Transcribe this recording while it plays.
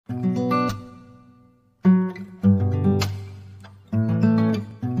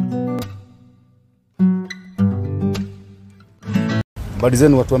Habari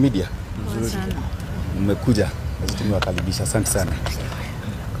zenu watu wa media? Mmekuja, lazima niwakaribisha. Asante sana.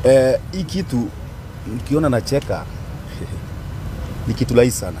 Hii kitu mkiona nacheka ni kitu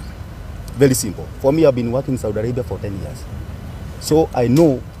rahisi sana. Very simple. For me, I've been working in Saudi Arabia for 10 years. So I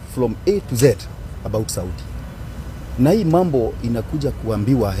know from A to Z about Saudi. Na hii mambo inakuja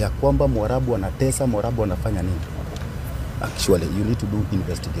kuambiwa ya kwamba Mwarabu anatesa, Mwarabu anafanya nini? Actually, you need to do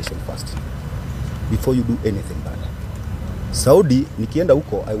investigation first before you do anything bad. Saudi, nikienda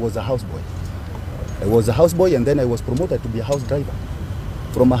huko, I was a houseboy. I was a houseboy and then I was promoted to be a house driver.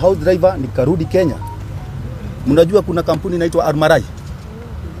 From a house driver, nikarudi Kenya. Mnajua kuna kampuni inaitwa Almarai.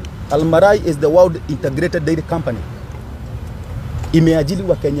 Almarai is the world integrated dairy company. Imeajili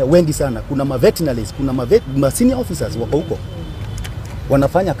wa Kenya wengi sana. Kuna veterinarians, kuna senior officers wako huko.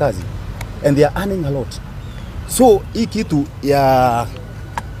 Wanafanya kazi and they are earning a lot. So, hii kitu ya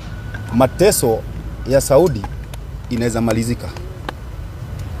mateso ya Saudi inaweza malizika.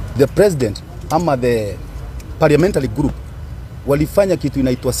 The president ama the parliamentary group walifanya kitu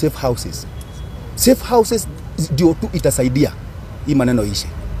inaitwa safe houses. Safe houses ndio tu itasaidia hii maneno ishe.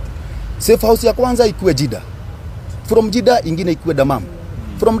 Safe house ya kwanza ikuwe Jeddah. From Jeddah ingine ikuwe Damam.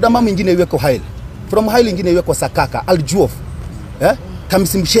 From Damam ingine iwe kwa Hail. From Hail ingine iwe kwa Sakaka, Al Juaf.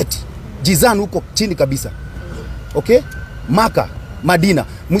 Kamisimsheti, Jizan huko chini kabisa. Okay? Maka, Madina.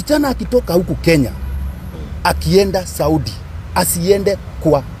 Msichana akitoka huku Kenya akienda Saudi, asiende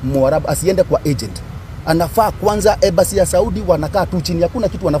kwa Mwarabu, asiende kwa agent. Anafaa kwanza embassy ya Saudi, wanakaa tu chini, hakuna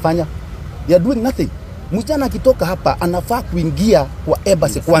kitu wanafanya. They are doing nothing. Msichana akitoka hapa anafaa kuingia kwa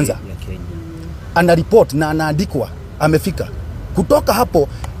embassy kwanza. Ana report na anaandikwa amefika. Kutoka hapo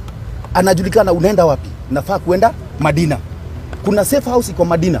anajulikana unaenda wapi. Nafaa kuenda Madina. Kuna safe house iko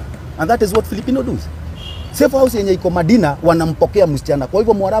Madina and that is what Filipino do. Safe house yenye iko Madina wanampokea msichana. Kwa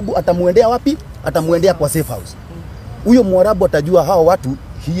hivyo Mwarabu atamuendea wapi? Atamuendea kwa safe house. Huyo Mwarabu atajua hao watu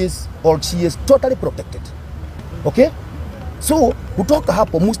he is or she is totally protected. Okay? So kutoka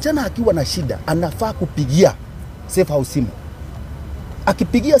hapo msichana akiwa na shida anafaa kupigia safe house simu.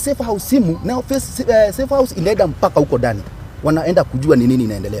 Akipigia safe house simu na safe house inaenda mpaka huko ndani. Wanaenda kujua ni nini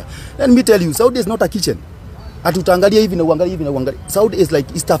inaendelea. Let me tell you, Saudi is not a kitchen. Atutaangalia hivi na uangalie hivi na uangalie. Saudi is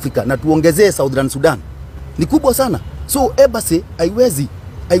like East Africa na tuongezee Southern Sudan. Ni kubwa sana. So embassy haiwezi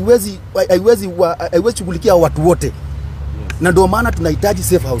shughulikia watu wote. Na ndio maana tunahitaji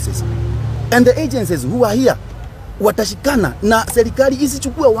safe houses. And the agencies who are here watashikana na serikali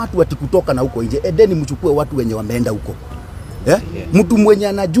isichukue watu watikutoka na huko nje. Edeni mchukue watu wenye wameenda huko. Mtu mwenye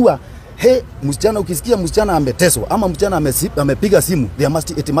anajua msichana, ukisikia msichana ameteswa ama msichana amepiga simu,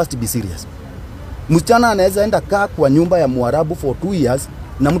 it must be serious. Msichana anaweza enda kaa kwa nyumba ya Mwarabu for 2 years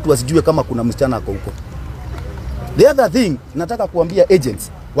na mtu asijue kama kuna msichana ako huko. The other thing nataka kuambia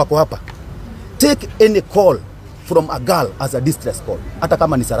agents wako hapa, take any call from a girl as a distress call, hata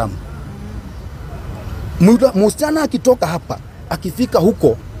kama ni salamu. Msichana akitoka hapa, akifika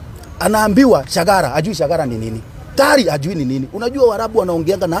huko anaambiwa shagara, ajui shagara ni nini. Tari ajui ni nini. Unajua Waarabu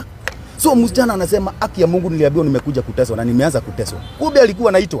wanaongeanga na so msichana anasema haki ya Mungu niliambiwa nimekuja kuteswa na nimeanza kuteswa. Kumbe alikuwa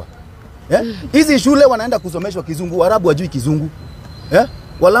anaitwa. Hizi shule wanaenda kusomeshwa Kizungu, Waarabu ajui Kizungu.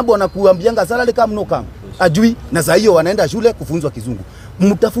 Waarabu wanakuambianga salary come no come. Ajui na saa hiyo wanaenda shule kufunzwa Kizungu.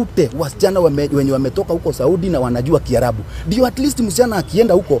 Mtafute wasichana wenye wametoka huko Saudi na wanajua Kiarabu. Ndio at least msichana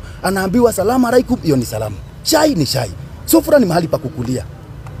akienda huko anaambiwa salamu alaikum, hiyo ni salamu. Chai ni chai. Sofra ni mahali pa kukulia.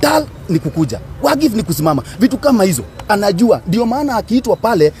 Tal ni kukuja. Wagif ni kusimama. Vitu kama hizo anajua. Ndio maana akiitwa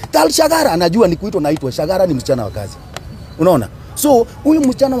pale tal shagara anajua ni kuitwa, naitwa shagara ni msichana wa kazi. Unaona? So huyu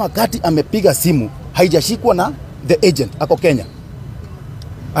msichana wakati amepiga simu haijashikwa na the agent ako Kenya,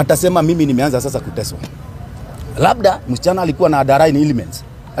 atasema mimi nimeanza sasa kuteswa. Labda msichana alikuwa na adrenaline elements.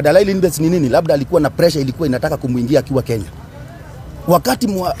 Adrenaline elements ni nini? Labda alikuwa na pressure ilikuwa inataka kumuingia akiwa Kenya. Wakati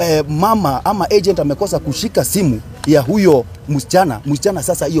mama ama agent amekosa kushika simu ya huyo msichana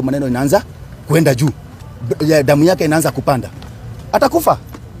sasa hiyo maneno inaanza kwenda juu. Damu yake inaanza kupanda. Atakufa.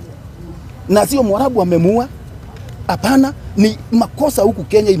 Na sio Mwarabu amemuua. Hapana, ni makosa huku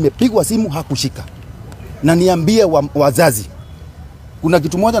Kenya, imepigwa simu hakushika. Na niambie wazazi, kuna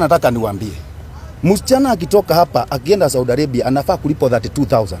kitu moja nataka niwaambie. Msichana akitoka hapa akienda Saudi Arabia anafaa kulipo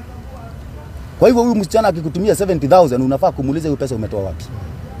 32,000. Kwa hivyo huyu msichana akikutumia 70,000 unafaa kumuuliza hiyo pesa umetoa wapi.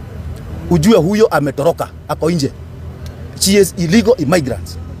 Ujue huyo ametoroka, ako nje. She is illegal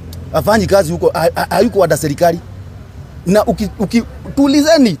immigrants. Afanyi kazi huko, hayuko wada serikali. Na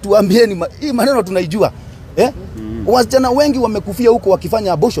tulizeni, tuambieni hii maneno tunaijua. Wasichana wengi wamekufia huko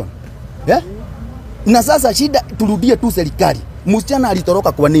wakifanya abortion. Na sasa shida turudie tu serikali. Msichana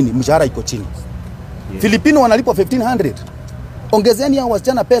alitoroka kwa nini? Mshahara iko chini. Filipino wanalipwa 1500. Ongezeni hao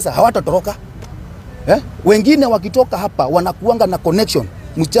wasichana pesa, hawatatoroka. Wengine wakitoka hapa wanakuanga na connection.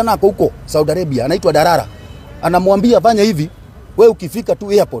 Msichana ako huko Saudi Arabia anaitwa Darara. Anamwambia fanya hivi, wewe ukifika tu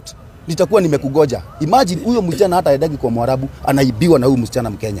airport nitakuwa nimekugoja. Imagine huyo msichana hata aendagi kwa Mwarabu, anaibiwa na huyo msichana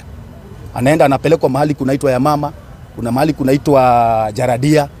Mkenya. Anaenda anapelekwa mahali kunaitwa ya mama, kuna mahali kunaitwa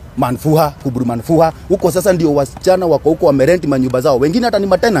Jaradia, Manfuha, Kuburu Manfuha. Huko sasa ndio wasichana wako huko wamerenti manyumba zao. Wengine hata ni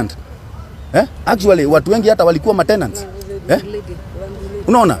maintenance. Actually watu wengi hata walikuwa maintenance.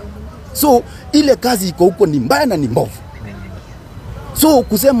 Unaona? So ile kazi iko huko ni mbaya na ni mbovu. So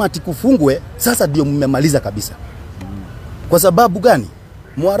kusema ati kufungwe sasa ndio mmemaliza kabisa. Kwa sababu gani?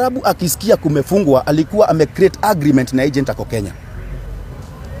 Mwarabu akisikia kumefungwa alikuwa amecreate agreement na agent ako Kenya.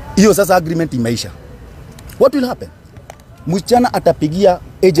 Hiyo sasa agreement imeisha. What will happen? Msichana atapigia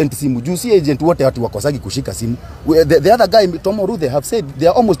agent simu. Juu si agent wote watu wakosagi kushika simu. The other guy Tomo Ruthe have said there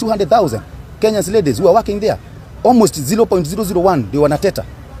are almost 200,000 Kenyan ladies who are working there. Almost 0.001 ndio wanateta.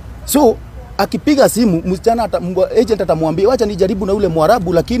 So akipiga simu msichana agent atamwambia wacha nijaribu na ule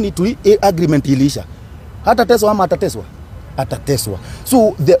Mwarabu, lakini tu agreement iliisha. Hata teswa ama atateswa? Atateswa.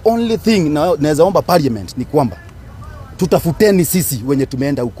 So the only thing naweza omba parliament ni kwamba tutafuteni sisi wenye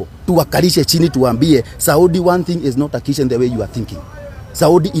tumeenda huko, tuwakalishe chini, tuambie Saudi, one thing is not a kitchen the way you are thinking.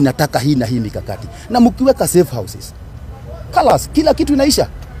 Saudi inataka hii na hii mikakati, na mkiweka safe houses kalas, kila kitu inaisha.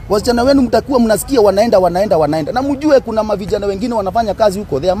 Wasichana wenu mtakuwa mnasikia wanaenda, na mjue kuna mavijana wengine wanafanya kazi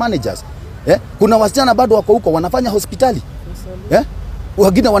huko, they are managers. Kuna wasichana bado wako huko wanafanya hospitali,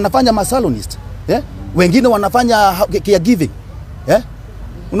 wengine wanafanya masalonist, wengine wanafanya caregiving.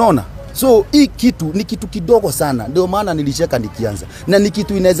 Unaona? So hii kitu ni kitu kidogo sana, ndio maana nilicheka nikianza, na ni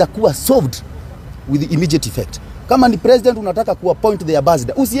kitu inaweza kuwa solved with immediate effect. Kama ni president unataka kuwa point the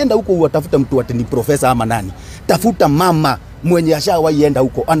ambassador, usienda huko uwatafuta mtu ati ni profesa ama nani. Tafuta mama mwenye ashawahi enda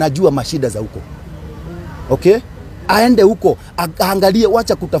huko, anajua mashida za huko. Okay? Aende huko, aangalie,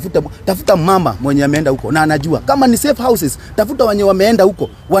 wacha tafuta mama mwenye ameenda huko na anajua. Kama ni safe houses, tafuta wenye wameenda huko,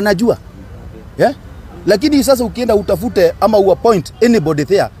 wanajua. Lakini sasa ukienda utafute ama uappoint anybody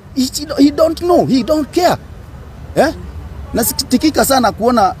there, he don't know, he don't care. Nasikitika sana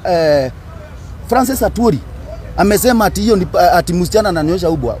kuona Francis Atwoli amesema ati hiyo ati msichana ananyosha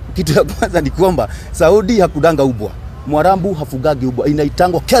ubwa. Kitu ya kwanza ni kwamba Saudi hakudanga ubwa. Mwarabu hafugagi ubwa,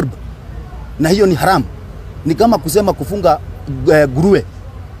 inaitangwa kerb. Na hiyo ni haram. Ni kama kusema kufunga nguruwe.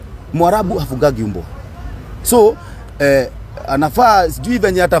 Mwarabu hafugagi ubwa. So anafaa sijui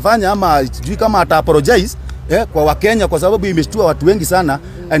venye atafanya ama sijui kama ata apologize kwa Wakenya, kwa sababu imeshtua watu wengi sana,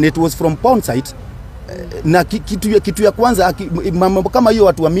 and it was from porn site. Na kitu ya kwanza mambo kama hiyo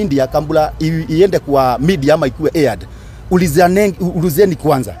watu wa media kabla iende kwa media ama ikuwe aired, ulizeni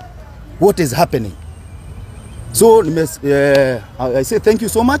kwanza what is happening. So I say thank you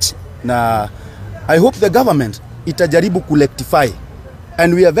so much, na I hope the government itajaribu kurectify,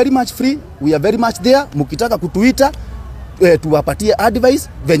 and we are very much free, we are very much there. Mkitaka kutuita tuwapatie advice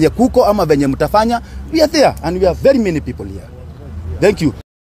venye kuko ama venye mtafanya, we are there, and we are very many people here. Thank you.